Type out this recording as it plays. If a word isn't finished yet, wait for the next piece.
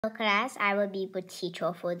Class, I will be the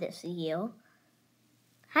teacher for this year.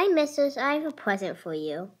 Hi, Mrs. I have a present for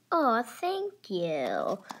you. Oh, thank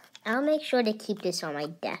you. I'll make sure to keep this on my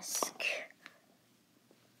desk.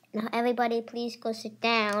 Now, everybody, please go sit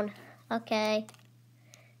down. Okay.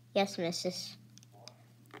 Yes, Mrs.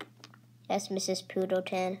 Yes, Mrs.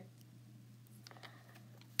 Poodleton.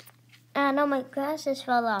 No, my glasses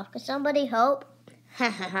fell off. Can somebody help? Ha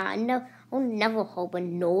ha ha. No, I'll never help a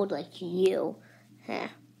nerd like you. Huh.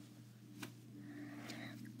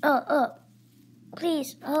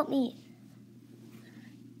 Please help me.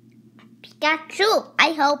 Pikachu, I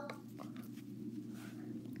help.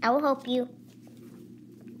 I will help you.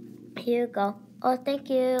 Here you go. Oh, thank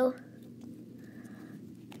you.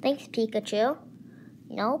 Thanks, Pikachu.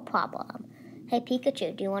 No problem. Hey,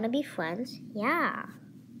 Pikachu, do you want to be friends? Yeah.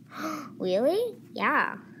 Really?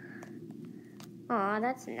 Yeah. Aw,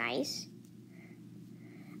 that's nice.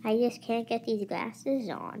 I just can't get these glasses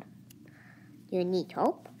on. Do you need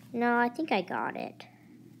help? No, I think I got it.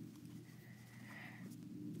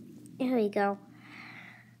 Here we go.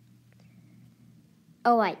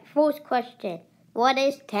 Alright, first question. What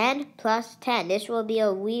is 10 plus 10? This will be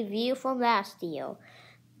a review from last year.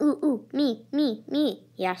 Me.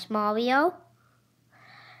 Yes, Mario?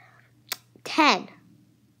 10.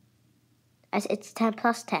 It's 10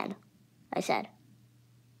 plus 10, I said.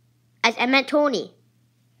 I meant Tony.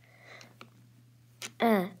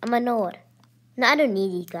 I'm a nerd. No, I don't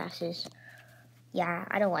need these glasses. Yeah,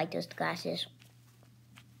 I don't like those glasses.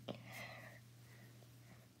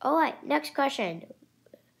 Alright, next question.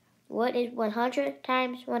 What is 100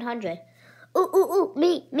 times 100?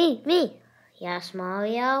 Me. Yes,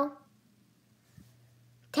 Mario?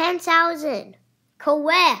 10,000.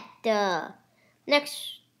 Correct.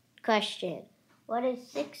 Next question. What is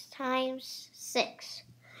 6 times 6?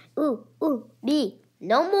 Me.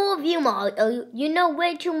 No more of you, Mario. You know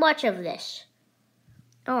way too much of this.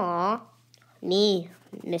 Aw. Me,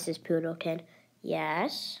 Mrs. Poodleton.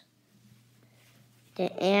 Yes.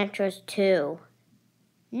 The answer is 2.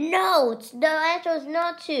 No, the answer is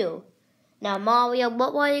not 2. Now, Mario,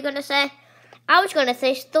 what were you going to say? I was going to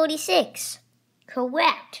say 36.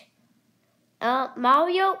 Correct.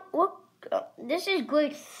 Mario, what? This is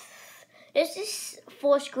grade. This is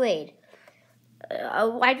 4th grade.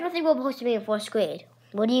 I don't think we're supposed to be in 4th grade.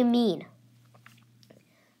 What do you mean?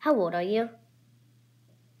 How old are you?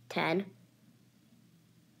 10.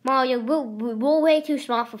 Mario, we're way too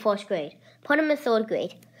smart for 4th grade. Put him in 3rd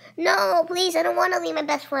grade. No, please, I don't want to leave my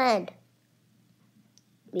best friend.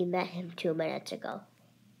 We met him 2 minutes ago.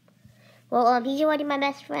 Well, he's already my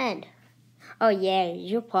best friend. Oh, yeah,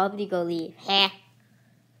 you'll probably go leave.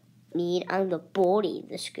 Mean, I'm the bully in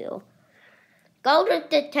the school. Go to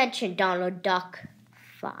detention, Donald Duck.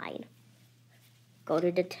 Fine. Go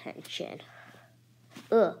to detention.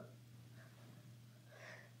 Let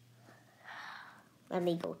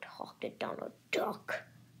me go talk to Donald Duck.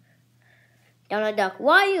 Donald Duck,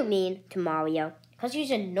 what do you mean to Mario? Because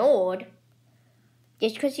he's a nerd.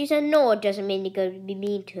 Just because he's a nerd doesn't mean you're going to be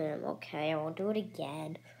mean to him. Okay, I won't do it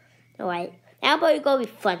again. Alright, how about you go be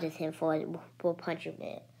friends with him for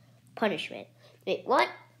punishment? Wait, what?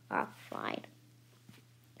 Oh, fine.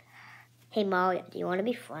 Hey, Mario, do you want to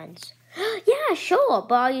be friends? Yeah, sure,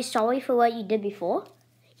 but are you sorry for what you did before?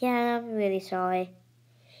 Yeah, I'm really sorry.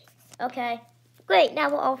 Okay, great, now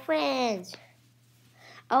we're all friends.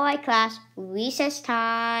 Alright, class, recess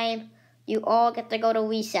time. You all get to go to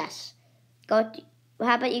recess. How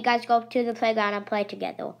about you guys go to the playground and play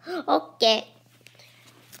together? Okay.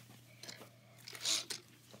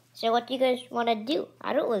 So what do you guys want to do?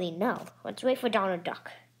 I don't really know. Let's wait for Donald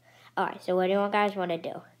Duck. Alright, so what do you guys want to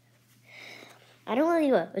do? I don't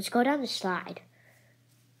really know. Let's go down the slide.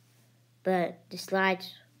 But the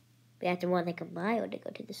slides, we have to more like a mile to go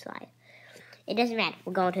to the slide. It doesn't matter.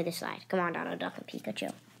 We're going to the slide. Come on, Donald Duck and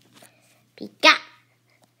Pikachu. Pika!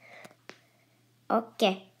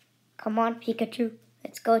 Okay. Come on, Pikachu.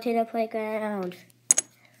 Let's go to the playground.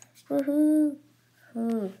 Woohoo!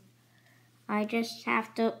 I just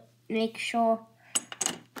have to make sure.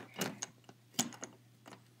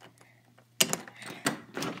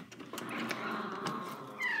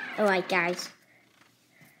 Alright, guys.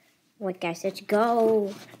 Let's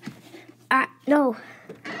go. No.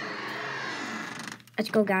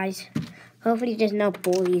 Let's go, guys. Hopefully there's no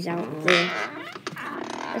bullies out there.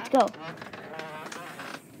 Let's go.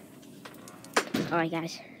 Alright,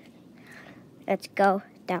 guys. Let's go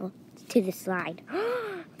down to the slide.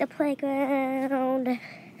 The playground.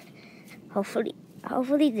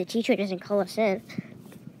 Hopefully the teacher doesn't call us in.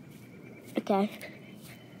 Okay.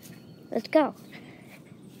 Let's go.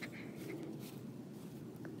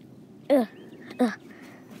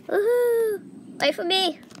 Woohoo! Wait for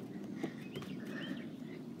me.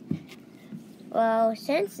 Well,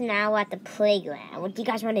 since now we're at the playground, what do you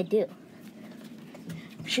guys want to do?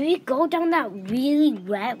 Should we go down that really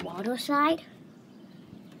wet water slide?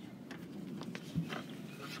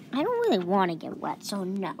 I don't really want to get wet, so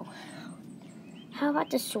no. How about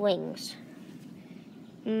the swings?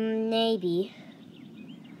 Maybe.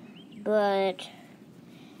 But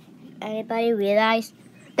anybody realize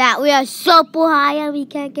that we are super high and we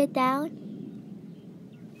can't get down?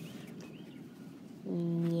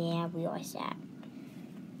 Yeah, we realized that.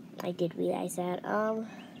 I did realize that.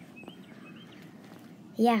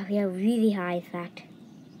 Yeah, we are really high, in fact.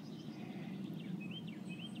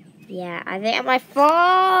 Yeah, I think I might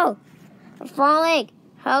fall. I'm falling.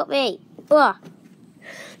 Help me. Ugh.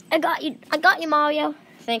 I got you, Mario.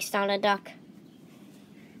 Thanks, Donald Duck.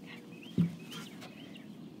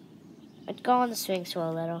 Let's go on the swings for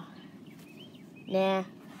a little. Nah.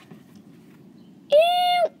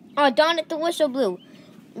 Ew. Oh, darn it, the whistle blew.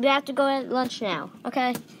 We have to go at lunch now.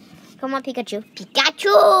 Okay. Come on, Pikachu.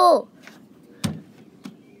 Pikachu!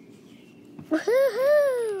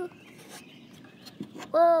 Woohoo!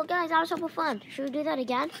 Whoa, guys, that was super fun. Should we do that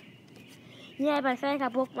again? Yeah, but I think I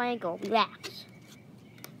broke my ankle. Relax.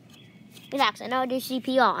 Relax, I know I do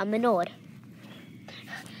CPR. I'm a nerd.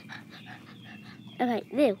 Okay,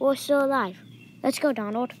 there, we're still alive. Let's go,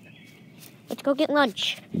 Donald. Let's go get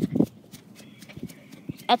lunch.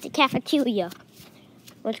 At the cafeteria.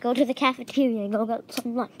 Let's go to the cafeteria and go get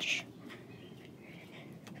some lunch.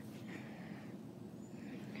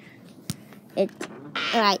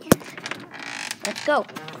 Alright. Let's go.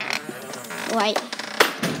 Alright.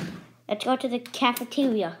 Let's go to the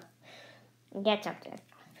cafeteria and get something.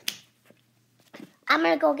 I'm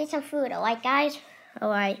gonna go get some food, alright, guys?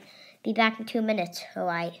 Alright. Be back in 2 minutes,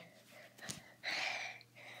 alright.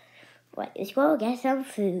 Right, let's go get some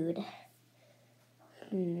food.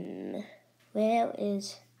 Where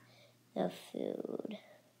is the food?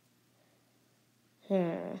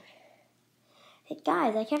 Hey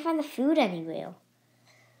guys, I can't find the food anywhere.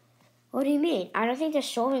 What do you mean? I don't think they're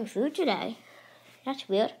serving food today. That's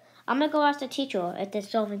weird. I'm gonna go ask the teacher if they're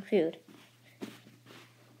serving food.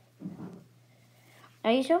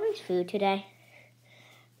 Are you serving food today?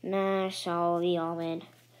 Nah, sorry, Almond.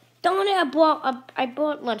 Darn it, I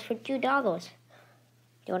bought lunch for $2. Do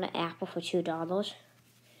you want an apple for $2?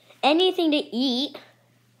 Anything to eat.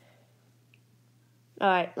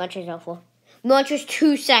 Alright, lunch is over. Lunch is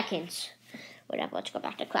 2 seconds. Whatever, let's go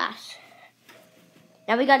back to class.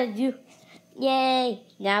 Now we gotta do, yay.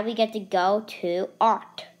 Now we get to go to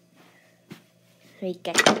art. We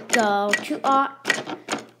get to go to art.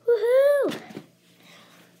 Woohoo!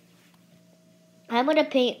 I'm gonna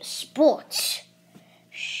paint sports.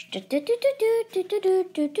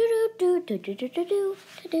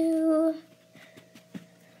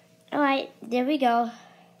 Alright, there we go.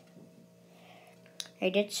 I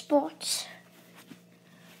did sports.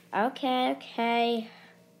 Okay.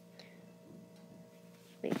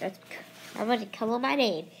 Wait, I'm going to color my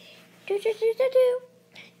name. This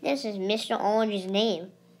is Mr. Orange's name.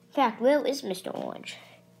 In fact, where is Mr. Orange?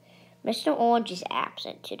 Mr. Orange is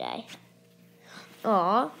absent today.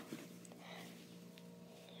 Aww.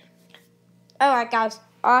 Alright, guys.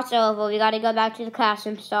 Art's over. We gotta go back to the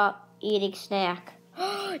classroom and start eating snack.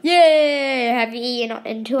 Yay! Have you eaten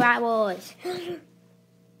in 2 hours?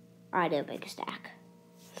 I did make a snack.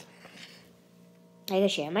 I can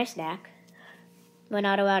share my snack. We're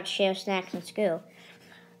not allowed to share snacks in school.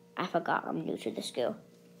 I forgot I'm new to the school.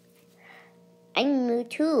 I'm new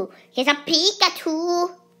too. Here's a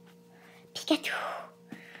Pikachu. Pikachu.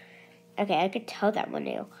 Okay, I could tell that one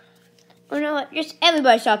new. You know what? Just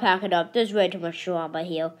everybody stop packing up. There's way too much drama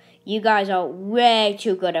here. You guys are way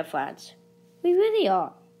too good at friends. We really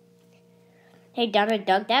are. Hey, Donald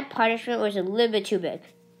Duck, that punishment was a little bit too big.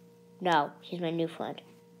 No, he's my new friend.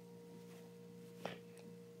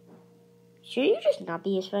 Should you just not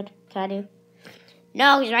be his friend, Kadu?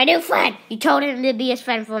 No, he's my new friend. You told him to be his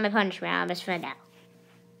friend for my punishment. I'm his friend now.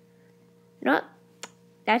 No,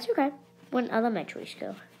 that's okay. We're in elementary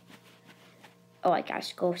school. Alright,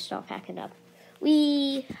 guys, go start packing up.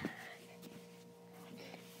 Alright,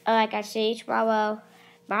 guys, see you tomorrow.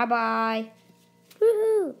 Bye-bye.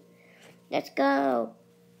 Woohoo! Let's go.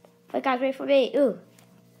 Wait, guys, wait for me. Ooh.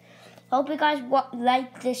 Hope you guys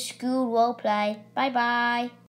like this school roleplay. Bye-bye.